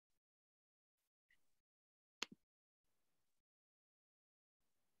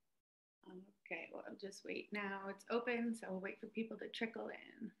Okay, well, I'll just wait now. It's open, so we'll wait for people to trickle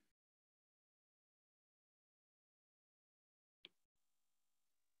in.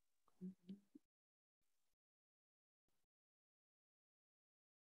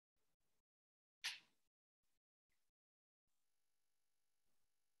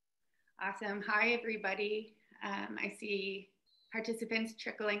 Awesome. Hi, everybody. I see participants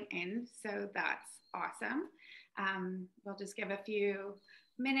trickling in, so that's awesome. We'll just give a few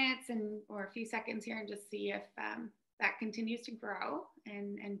minutes or a few seconds here and just see if that continues to grow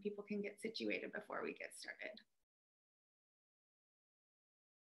and people can get situated before we get started.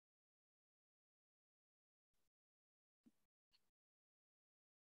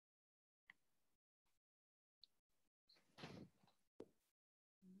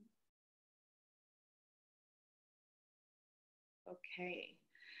 Okay,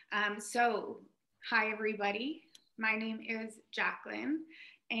 so hi everybody. My name is Jacqueline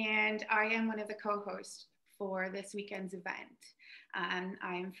and I am one of the co-hosts for this weekend's event.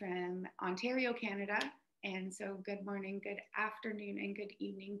 I'm from Ontario, Canada, and so good morning, good afternoon, and good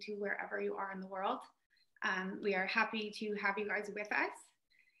evening to wherever you are in the world. We are happy to have you guys with us.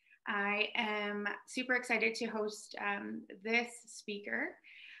 I am super excited to host this speaker.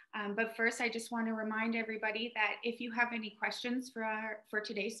 But first, I just want to remind everybody that if you have any questions for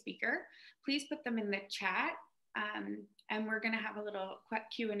today's speaker, please put them in the chat. And we're going to have a little quick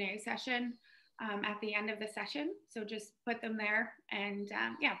Q&A session at the end of the session. So just put them there and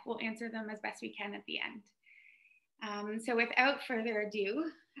yeah, we'll answer them as best we can at the end. So without further ado,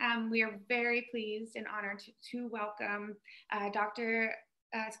 we are very pleased and honored to welcome Dr.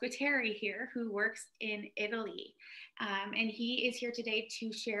 Squitieri here, who works in Italy. And he is here today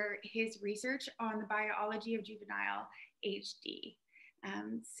to share his research on the biology of juvenile HD.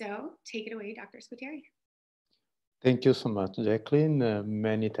 So take it away, Dr. Squitieri. Thank you so much, Jacqueline.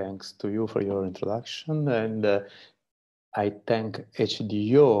 Many thanks to you for your introduction. And I thank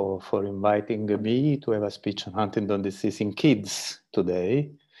HDYO for inviting me to have a speech on Huntington's disease in kids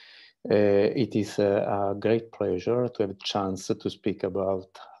today. It is a great pleasure to have a chance to speak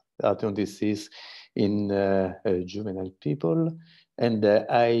about Huntington's disease in juvenile people. And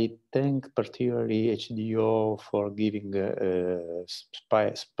I thank particularly HDYO for giving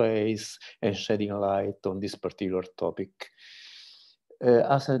space and shedding light on this particular topic.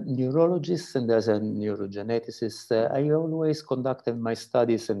 As a neurologist and as a neurogeneticist, I always conducted my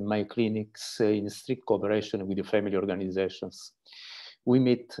studies and my clinics in strict cooperation with the family organizations. We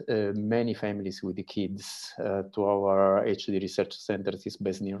meet many families with the kids to our HD research center. It is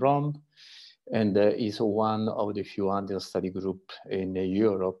based in Rome and is one of the few Huntington study group in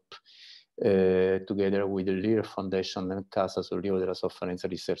Europe, together with the Lear Foundation and Casa Sollievo della Sofferenza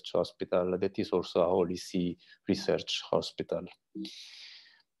Research Hospital, that is also a Holy See Research Hospital.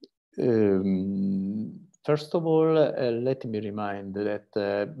 First of all, let me remind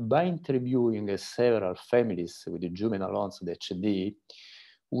that by interviewing several families with the juvenile onset HD,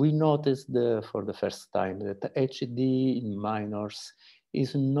 we noticed for the first time that HD in minors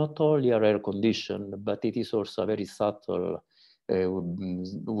is not only a rare condition, but it is also very subtle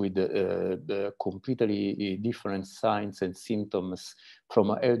with completely different signs and symptoms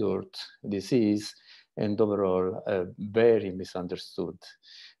from adult disease, and overall very misunderstood,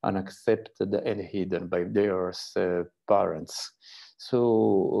 unaccepted and hidden by their parents.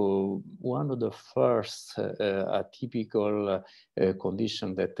 So one of the first atypical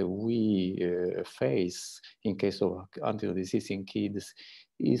condition that we face in case of Huntington's disease in kids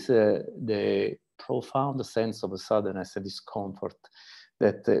is the profound sense of sadness and discomfort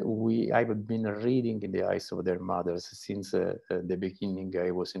that I've been reading in the eyes of their mothers since the beginning. I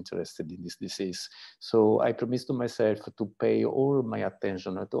was interested in this disease. So I promised to myself to pay all my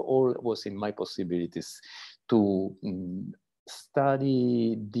attention to all was in my possibilities to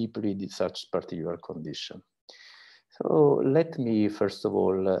study deeply such particular condition. So let me first of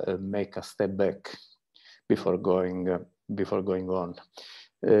all make a step back before going on.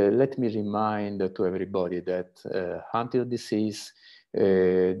 Let me remind to everybody that Huntington's disease,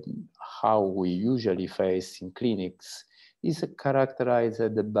 how we usually face in clinics, is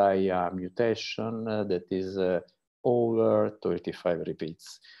characterized by a mutation that is over 35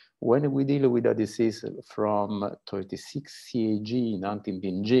 repeats. When we deal with a disease from 36 CAG in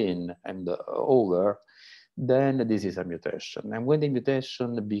huntingtin gene and over, then this is a mutation. And when the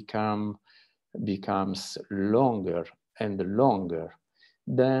mutation becomes longer and longer,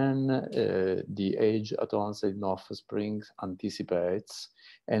 then the age at onset in offspring anticipates,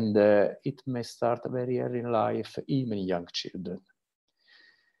 and it may start very early in life, even young children.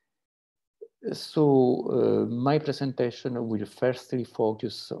 So my presentation will firstly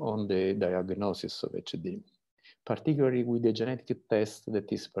focus on the diagnosis of HD, particularly with the genetic test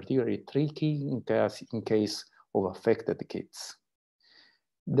that is particularly tricky in case of affected kids.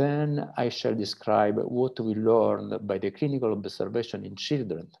 Then I shall describe what we learned by the clinical observation in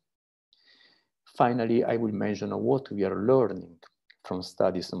children. Finally, I will mention what we are learning from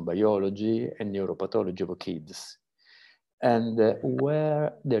studies on biology and neuropathology of kids, and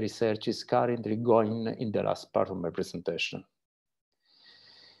where the research is currently going in the last part of my presentation.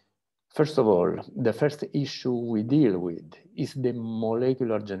 First of all, the first issue we deal with is the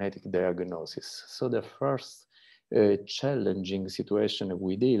molecular genetic diagnosis. So the first challenging situation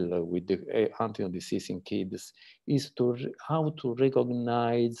we deal with the Huntington's disease in kids is how to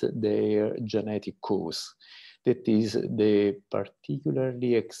recognize their genetic cause. That is the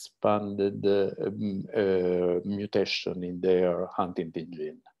particularly expanded mutation in their huntingtin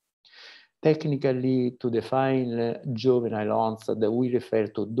gene. Technically, to define juvenile onset, we refer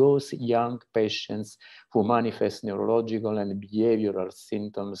to those young patients who manifest neurological and behavioral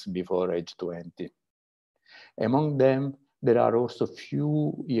symptoms before age 20. Among them, there are also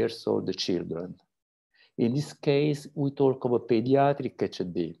few years old children. In this case, we talk of a pediatric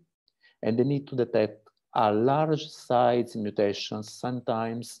HD, and the need to detect a large size mutations,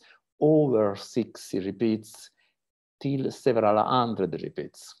 sometimes over 60 repeats till several hundred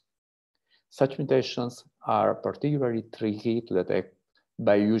repeats. Such mutations are particularly tricky to detect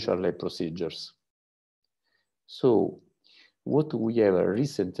by usual procedures. So, what we have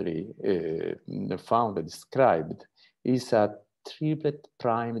recently found and described is a triplet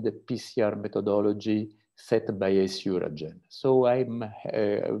primed PCR methodology set by Suragen. So I'm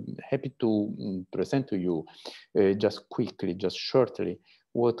happy to present to you just quickly, just shortly,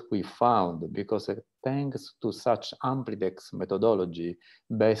 what we found, because thanks to such amplitex methodology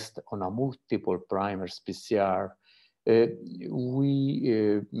based on a multiple primers PCR,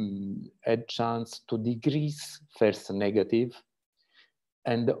 we had chance to decrease first negative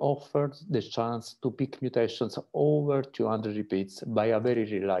and offered the chance to pick mutations over 200 repeats by a very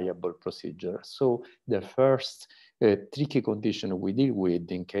reliable procedure. So the first tricky condition we deal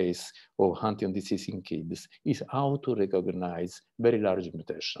with in case of Huntington's disease in kids is how to recognize very large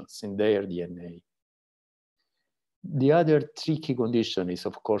mutations in their DNA. The other tricky condition is,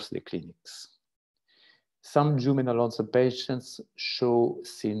 of course, the clinics. Some juvenile onset patients show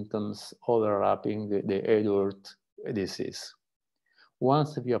symptoms overlapping the adult disease.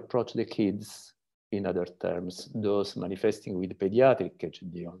 Once we approach the kids, in other terms, those manifesting with pediatric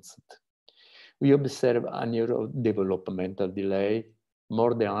HD onset, we observe a neurodevelopmental delay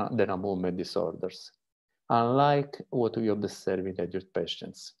more than a movement disorders, unlike what we observe in adult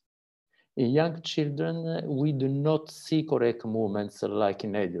patients. In young children, we do not see correct movements like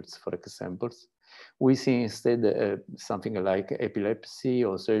in adults, for example. We see instead something like epilepsy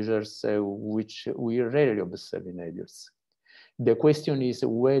or seizures, which we rarely observe in adults. The question is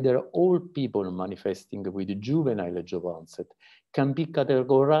whether all people manifesting with juvenile age of onset can be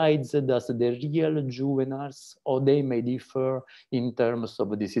categorized as the real juveniles, or they may differ in terms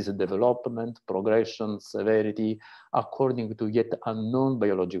of disease development, progression, severity, according to yet unknown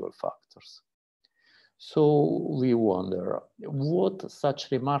biological factors. So we wonder, what such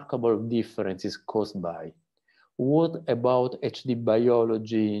remarkable difference is caused by? What about HD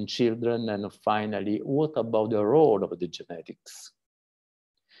biology in children? And finally, what about the role of the genetics?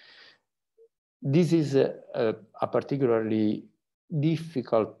 This is a particularly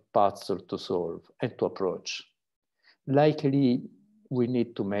difficult puzzle to solve and to approach. Likely, we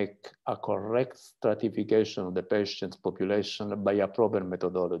need to make a correct stratification of the patient's population by a proper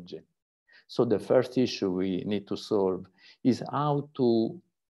methodology. So the first issue we need to solve is how to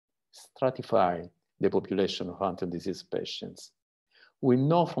stratify the population of Huntington's disease patients. We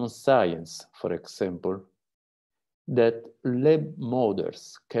know from science, for example, that lab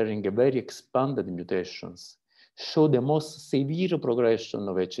models carrying a very expanded mutations show the most severe progression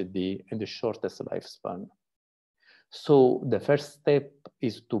of HD and the shortest lifespan. So the first step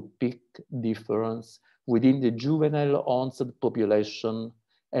is to pick difference within the juvenile onset population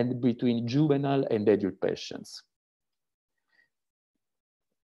and between juvenile and adult patients.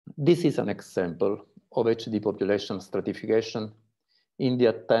 This is an example of HD population stratification in the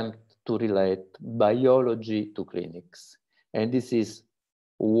attempt to relate biology to clinics. And this is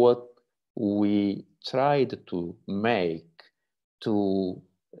what we tried to make to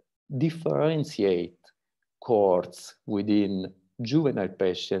differentiate cohorts within juvenile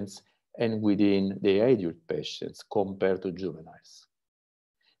patients and within the adult patients compared to juveniles.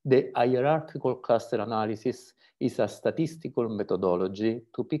 The hierarchical cluster analysis is a statistical methodology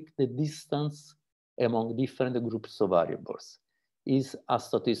to pick the distance among different groups of variables. Is a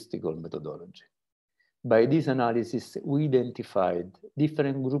statistical methodology. By this analysis, we identified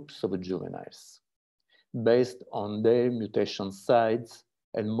different groups of juveniles based on their mutation sites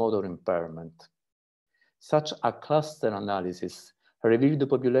and motor impairment. Such a cluster analysis revealed the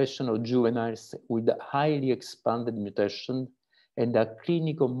population of juveniles with a highly expanded mutation and a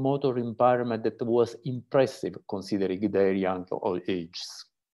clinical motor impairment that was impressive considering their young ages.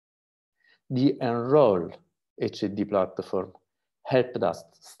 The Enroll HD platform helped us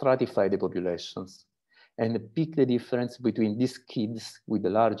stratify the populations and pick the difference between these kids with the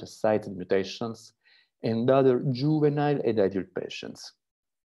large sited mutations and other juvenile and adult patients.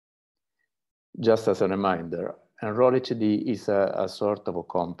 Just as a reminder, Enroll HD is a sort of a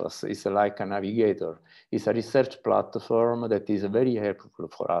compass. It's like a navigator. It's a research platform that is very helpful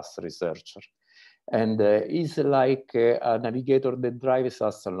for us researchers. And is like a navigator that drives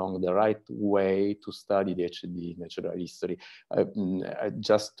us along the right way to study the HD natural history.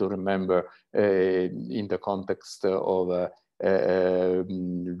 Just to remember, in the context of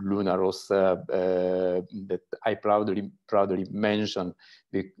Luna Rossa, that I proudly mentioned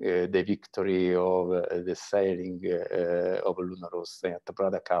the victory of the sailing of Luna Rossa at the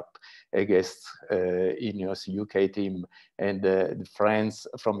Prada Cup against Ineos UK team, and the friends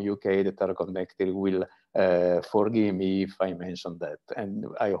from UK that are connected will forgive me if I mention that, and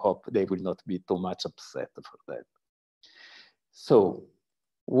I hope they will not be too much upset for that. So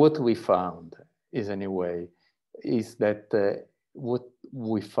what we found is is that what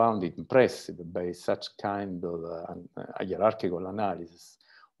we found impressive by such kind of a hierarchical analysis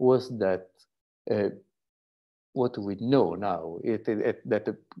was that what we know now is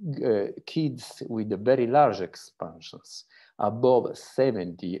that kids with very large expansions, above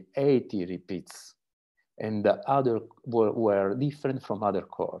 70, 80 repeats, and the other were different from other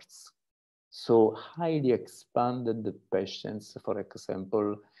cohorts. So highly expanded patients, for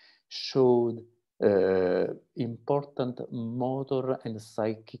example, showed important motor and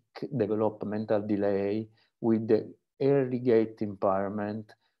psychic developmental delay with the early gait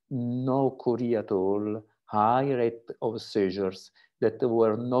impairment, no chorea at all, high rate of seizures that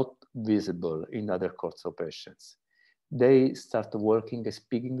were not visible in other cohorts of patients. They start working and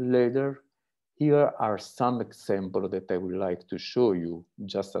speaking later. Here are some examples that I would like to show you,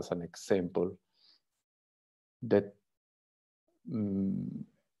 just as an example, that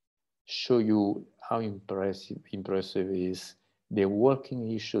show you how impressive is the working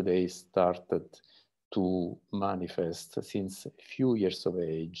issue they started to manifest since a few years of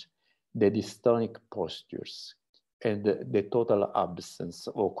age, the dystonic postures and the total absence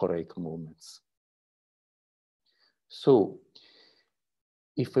of correct movements. So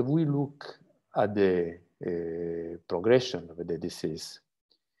if we look at the progression of the disease,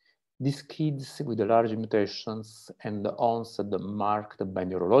 these kids with the large mutations and the onset marked by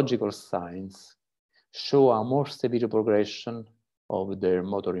neurological signs show a more severe progression of their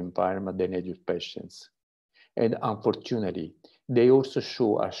motor impairment than adult patients. And unfortunately, they also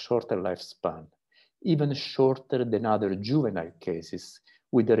show a shorter lifespan, even shorter than other juvenile cases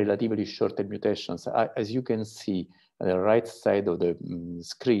with the relatively shorter mutations. As you can see on the right side of the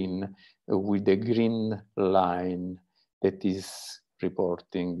screen with the green line that is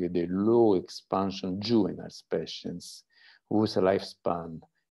reporting the low expansion juvenile patients whose lifespan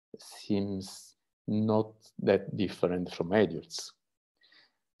seems not that different from adults.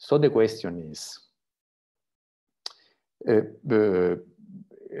 So the question is,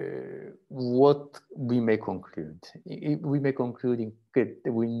 what we may conclude? We may conclude that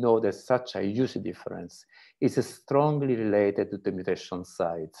we know that such a use difference is strongly related to the mutation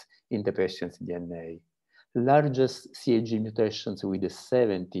sites in the patient's DNA. Largest CAG mutations with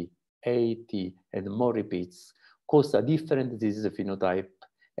 70, 80, and more repeats cause a different disease phenotype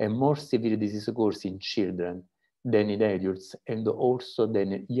and more severe disease course in children than in adults, and also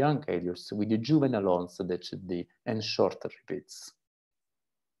than young adults with the juvenile onset HD and shorter repeats.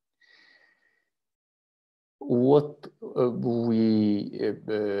 What we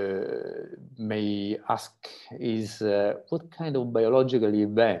may ask is what kind of biological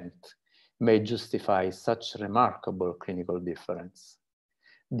event may justify such remarkable clinical difference?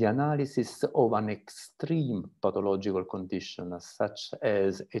 The analysis of an extreme pathological condition such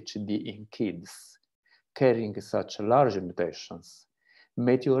as HD in kids carrying such large mutations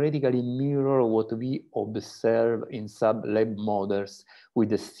may theoretically mirror what we observe in sub-lab models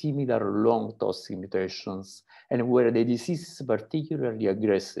with similar long toxic mutations and where the disease is particularly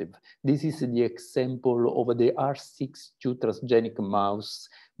aggressive. This is the example of the R6-2 transgenic mouse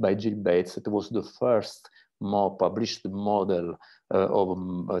by Jill Bates. It was the first more published model of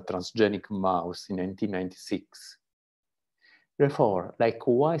a transgenic mouse in 1996. Therefore,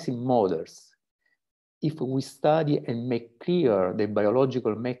 likewise in models, if we study and make clear the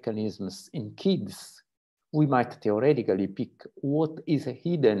biological mechanisms in kids, we might theoretically pick what is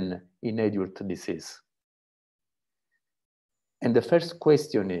hidden in adult disease. And the first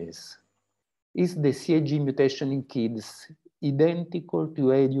question is the CAG mutation in kids identical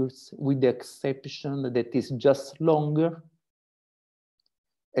to adults with the exception that it is just longer?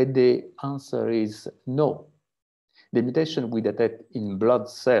 And the answer is no. The mutation we detect in blood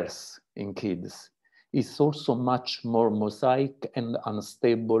cells in kids is also much more mosaic and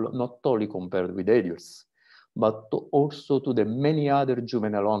unstable, not only compared with adults, but also to the many other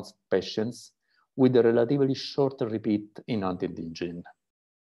juvenile onset patients with a relatively short repeat in huntingtin gene.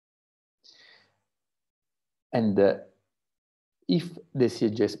 And if the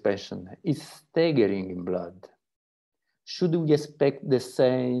CAG expression is staggering in blood, should we expect the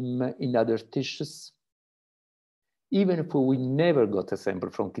same in other tissues? Even if we never got a sample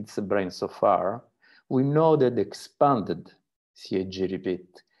from kids' brain so far, we know that the expanded CAG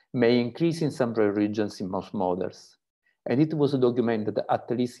repeat may increase in some brain regions in most models. And it was documented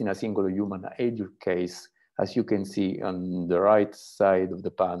at least in a single human adult case, as you can see on the right side of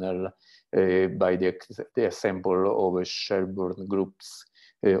the panel, by the sample of Shelburne groups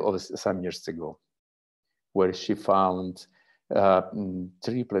of some years ago, where she found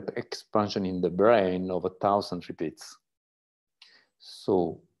triplet expansion in the brain of 1,000 repeats.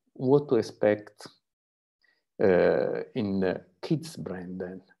 So what to expect in the kids' brain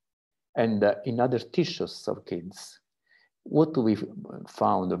then? And in other tissues of kids? What we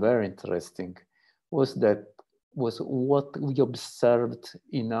found very interesting was what we observed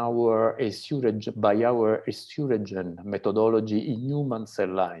in our by our Esuragen methodology in human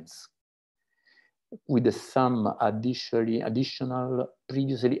cell lines, with some additional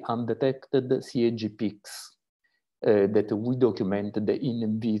previously undetected CAG peaks that we documented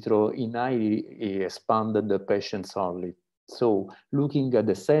in vitro in highly expanded patients only. So looking at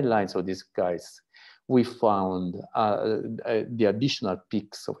the cell lines of these guys, we found the additional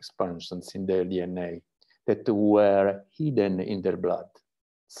peaks of expansions in their DNA that were hidden in their blood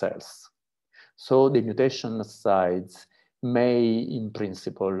cells. So the mutation sites may, in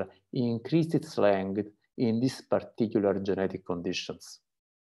principle, increase its length in these particular genetic conditions.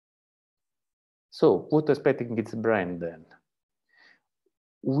 So what to expect in its brain then?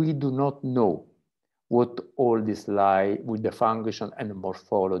 We do not know what all this lie with the function and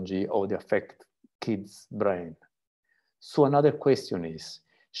morphology of the affected kid's brain. So another question is,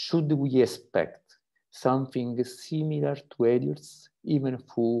 should we expect something similar to adults, even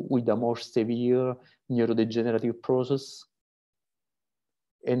with a more severe neurodegenerative process?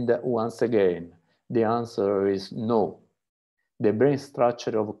 And once again, the answer is no. The brain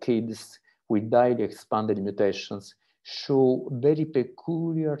structure of kids with highly expanded mutations show very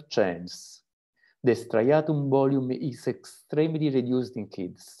peculiar changes. The striatum volume is extremely reduced in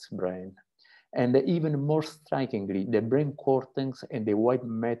kids' brain. And even more strikingly, the brain cortex and the white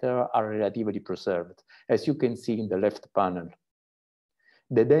matter are relatively preserved, as you can see in the left panel.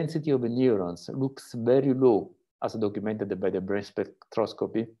 The density of neurons looks very low, as documented by the brain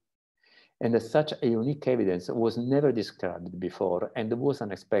spectroscopy, and such a unique evidence was never described before and was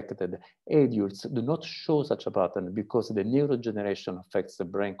unexpected. Adults do not show such a pattern because the neurodegeneration affects the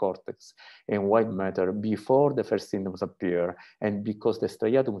brain cortex and white matter before the first symptoms appear, and because the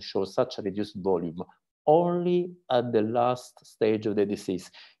striatum shows such a reduced volume only at the last stage of the disease.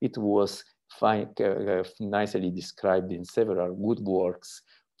 It was nicely described in several good works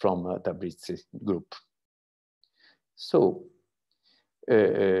from Tabrizi's group. So,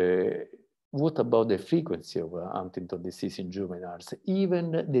 what about the frequency of Huntington disease in juveniles?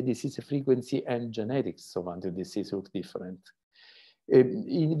 Even the disease frequency and genetics of Huntington disease look different.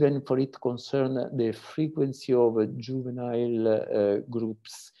 Even for it concern the frequency of juvenile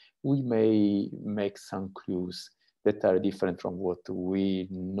groups, we may make some clues that are different from what we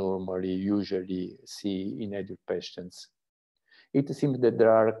usually see in adult patients. It seems that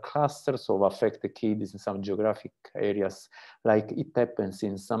there are clusters of affected kids in some geographic areas, like it happens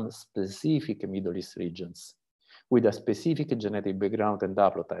in some specific Middle East regions, with a specific genetic background and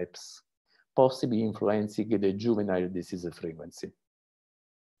haplotypes, possibly influencing the juvenile disease frequency.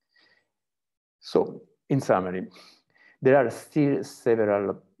 So, in summary, there are still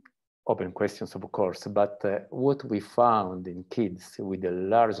several open questions, of course, but what we found in kids with the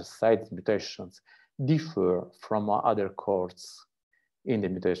large size mutations differ from other cohorts in the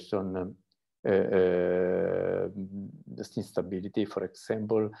mutation instability, for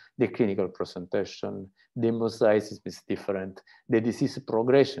example, the clinical presentation, the mosaicism is different, the disease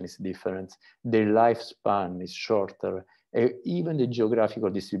progression is different, the lifespan is shorter, even the geographical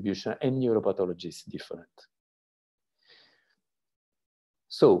distribution and neuropathology is different.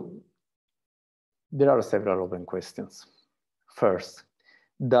 So there are several open questions. First,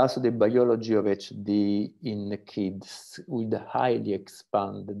 does the biology of HD in kids with highly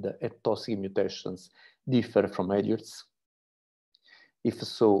expanded toxic mutations differ from adults? If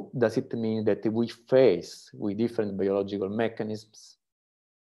so, does it mean that we face with different biological mechanisms?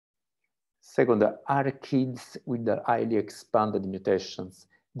 Second, are kids with the highly expanded mutations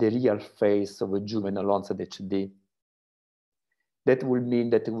the real face of a juvenile onset HD? That will mean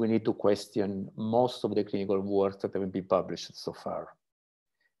that we need to question most of the clinical work that have been published so far.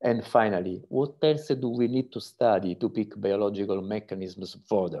 And finally, what else do we need to study to pick biological mechanisms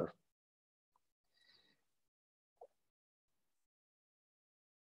further?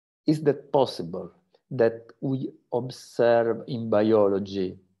 Is that possible that we observe in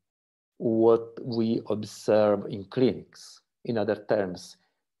biology what we observe in clinics? In other terms,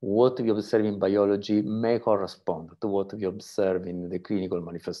 what we observe in biology may correspond to what we observe in the clinical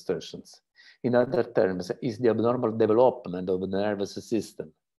manifestations. In other terms, is the abnormal development of the nervous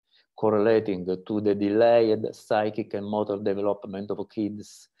system correlating to the delayed psychic and motor development of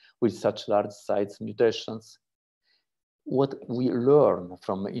kids with such large size mutations? What we learn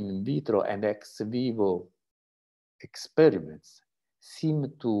from in vitro and ex vivo experiments seem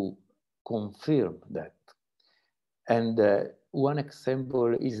to confirm that. And one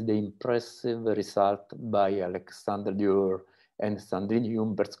example is the impressive result by Alexander Dior and Sandrine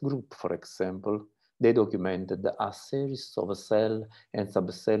Humbert's group, for example. They documented a series of cell and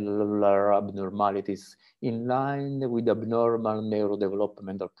subcellular abnormalities in line with abnormal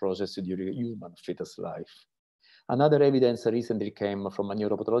neurodevelopmental processes during human fetus life. Another evidence recently came from a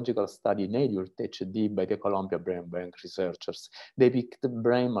neuropathological study in adult HD by the Columbia Brain Bank researchers. They picked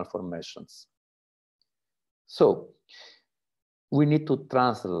brain malformations. So, we need to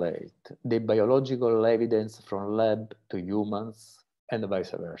translate the biological evidence from lab to humans and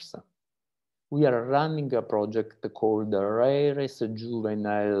vice versa. We are running a project called the Rarest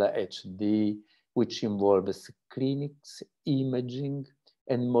Juvenile HD, which involves clinics, imaging,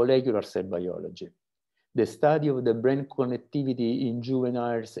 and molecular cell biology. The study of the brain connectivity in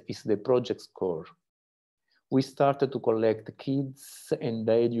juveniles is the project's core. We started to collect kids and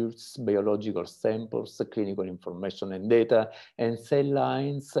adults' biological samples, clinical information and data, and cell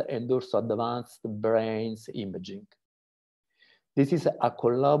lines, and also advanced brains imaging. This is a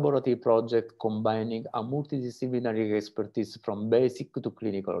collaborative project combining a multidisciplinary expertise from basic to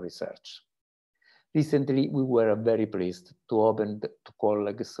clinical research. Recently, we were very pleased to open to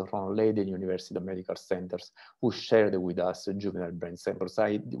colleagues from Leiden University Medical Centers who shared with us juvenile brain samples.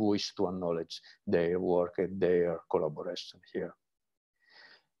 I wish to acknowledge their work and their collaboration here.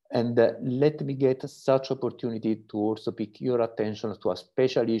 And let me get such opportunity to also pick your attention to a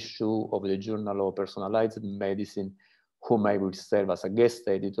special issue of the Journal of Personalized Medicine, whom I will serve as a guest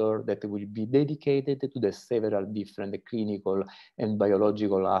editor, that will be dedicated to the several different clinical and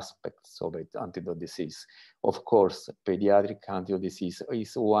biological aspects of Huntington's disease. Of course, pediatric Huntington's disease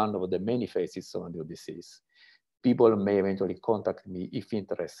is one of the many phases of Huntington's disease. People may eventually contact me if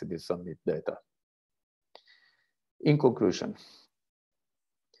interested in submit data. In conclusion,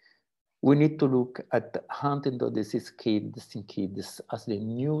 we need to look at Huntington's disease kids as the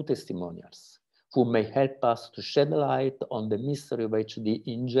new testimonials who may help us to shed light on the mystery of HD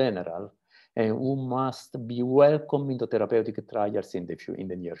in general, and who must be welcome into therapeutic trials in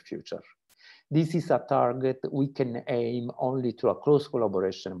the near future. This is a target we can aim only through a close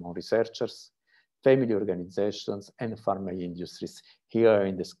collaboration among researchers, family organizations, and pharma industries. Here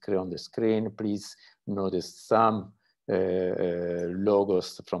on the screen, please notice some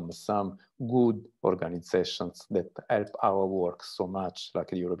logos from some good organizations that help our work so much, like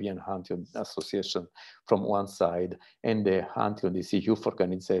the European Huntington Association from one side, and the Huntington Disease Youth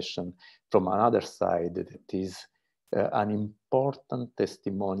Organization from another side, that is an important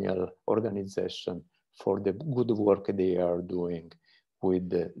testimonial organization for the good work they are doing with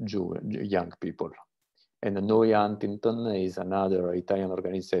the young people. And Noi Huntington is another Italian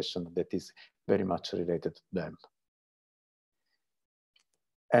organization that is very much related to them.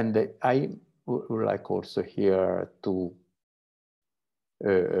 And I would like also here to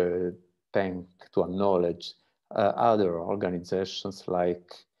acknowledge other organizations like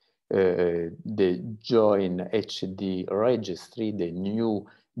the Join HD registry, the new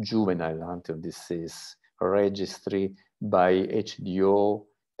juvenile Huntington's disease registry by HDYO,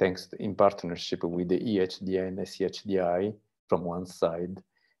 thanks to, in partnership with the EHDI and CHDI from one side,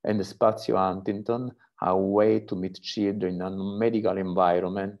 and the Spazio Huntington, a way to meet children in a medical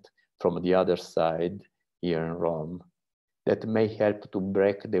environment from the other side here in Rome, that may help to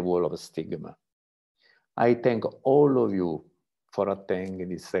break the wall of stigma. I thank all of you for attending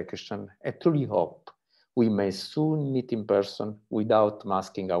this section. I truly hope we may soon meet in person without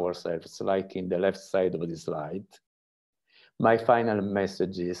masking ourselves, like in the left side of the slide. My final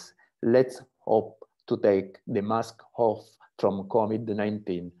message is, let's hope to take the mask off from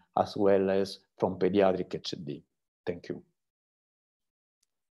COVID-19 as well as from pediatric HD. Thank you.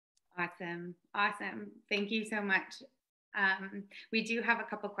 Awesome, awesome. Thank you so much. We do have a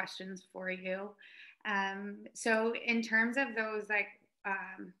couple questions for you. So in terms of those, like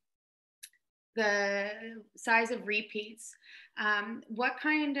the size of repeats, what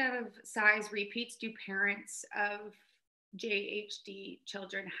kind of size repeats do parents of JHD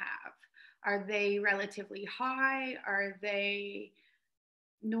children have? Are they relatively high? Are they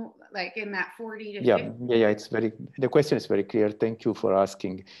no, like in that 40 to 50? Yeah, it's very, the question is very clear. Thank you for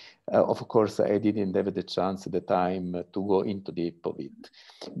asking. Of course, I didn't have the chance at the time to go into the deep of it,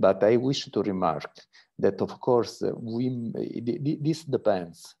 but I wish to remark that, of course, this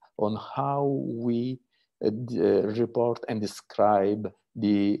depends on how we report and describe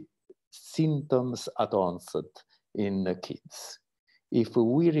the symptoms at onset in kids. If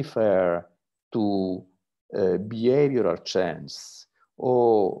we refer to behavioral changes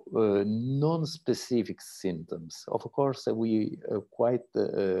or non-specific symptoms, of course, we quite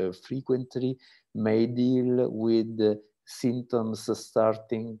frequently may deal with symptoms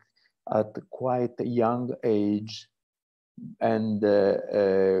starting at quite a young age, and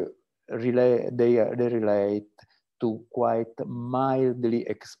they relate to quite mildly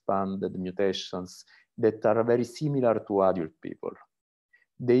expanded mutations that are very similar to adult people.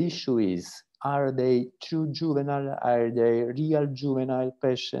 The issue is, are they true juvenile? Are they real juvenile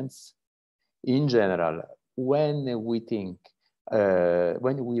patients? In general, when we think,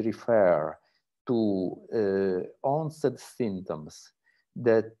 when we refer to onset symptoms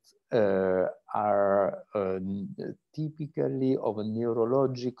that are typically of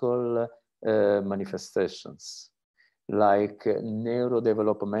neurological manifestations, like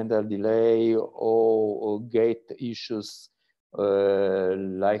neurodevelopmental delay or gait issues,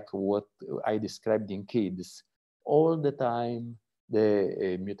 like what I described in kids, all the time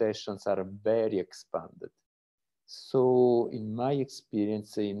the mutations are very expanded. So in my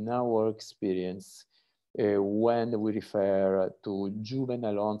experience, in our experience, when we refer to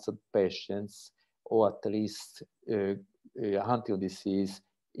juvenile onset patients, or at least Huntington's disease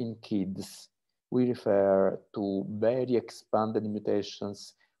in kids, we refer to very expanded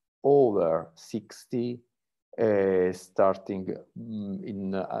mutations over 60, starting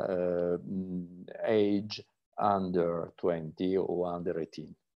in age under 20 or under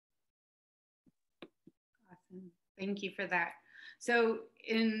 18. Awesome. Thank you for that. So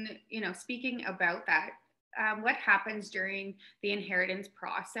in, speaking about that, what happens during the inheritance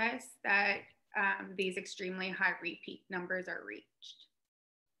process that these extremely high repeat numbers are reached?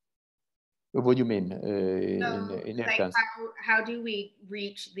 What do you mean? Like how do we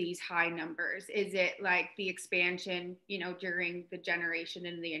reach these high numbers? Is it like the expansion, during the generation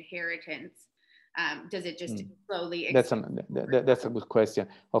and the inheritance? Does it just slowly expand? That's a good question.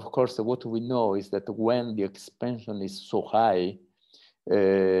 Of course, what we know is that when the expansion is so high,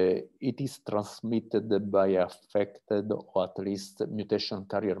 it is transmitted by affected or at least mutation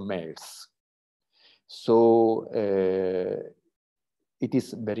carrier males. So it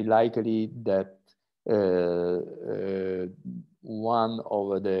is very likely that one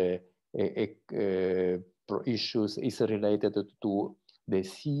of the issues is related to the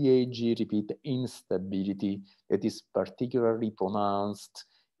CAG repeat instability that is particularly pronounced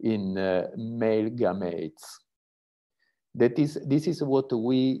in male gametes. This is what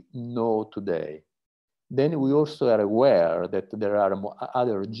we know today. Then we also are aware that there are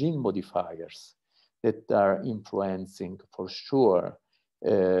other gene modifiers that are influencing, for sure,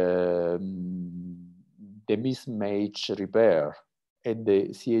 the mismatch repair and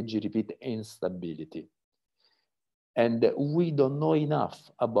the CAG repeat instability. And we don't know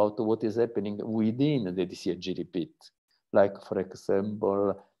enough about what is happening within the CAG repeat, like, for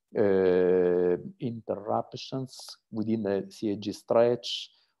example, interruptions within the CAG stretch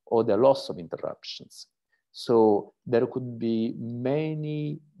or the loss of interruptions. So there could be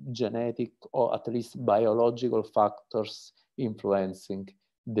many genetic or at least biological factors influencing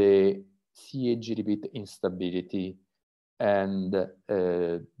the CAG repeat instability and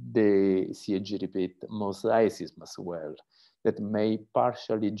the CAG repeat mosaicism as well. that may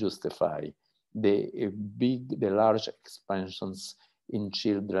partially justify the large expansions in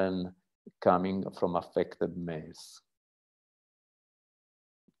children coming from affected males.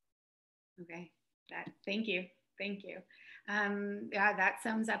 Okay, thank you. Yeah, that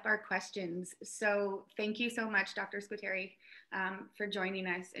sums up our questions. So thank you so much, Dr. Squitieri, for joining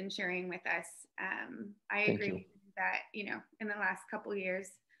us and sharing with us. I agree with you that, you know, in the last couple of years,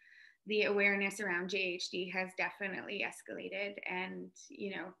 the awareness around JHD has definitely escalated. And,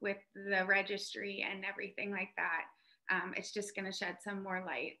 you know, with the registry and everything like that, it's just going to shed some more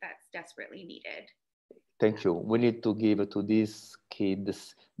light that's desperately needed. Thank you. We need to give to these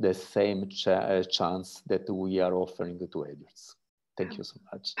kids the same chance that we are offering to adults. Thank you so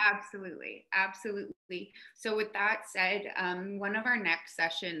much. Absolutely. Absolutely. So with that said, one of our next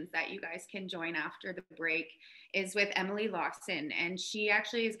sessions that you guys can join after the break is with Emily Lawson. And she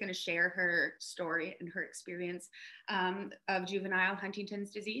actually is going to share her story and her experience of juvenile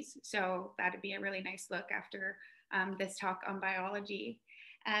Huntington's disease. So that'd be a really nice look after this talk on biology.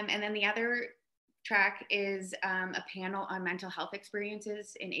 And then the other track is a panel on mental health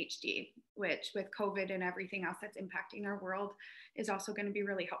experiences in HD, which with COVID and everything else that's impacting our world is also going to be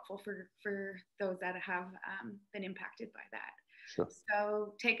really helpful for those that have been impacted by that. Sure.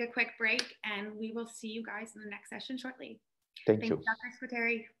 So take a quick break and we will see you guys in the next session shortly. Thank you. Dr.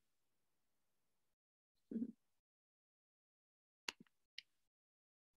 Squitieri.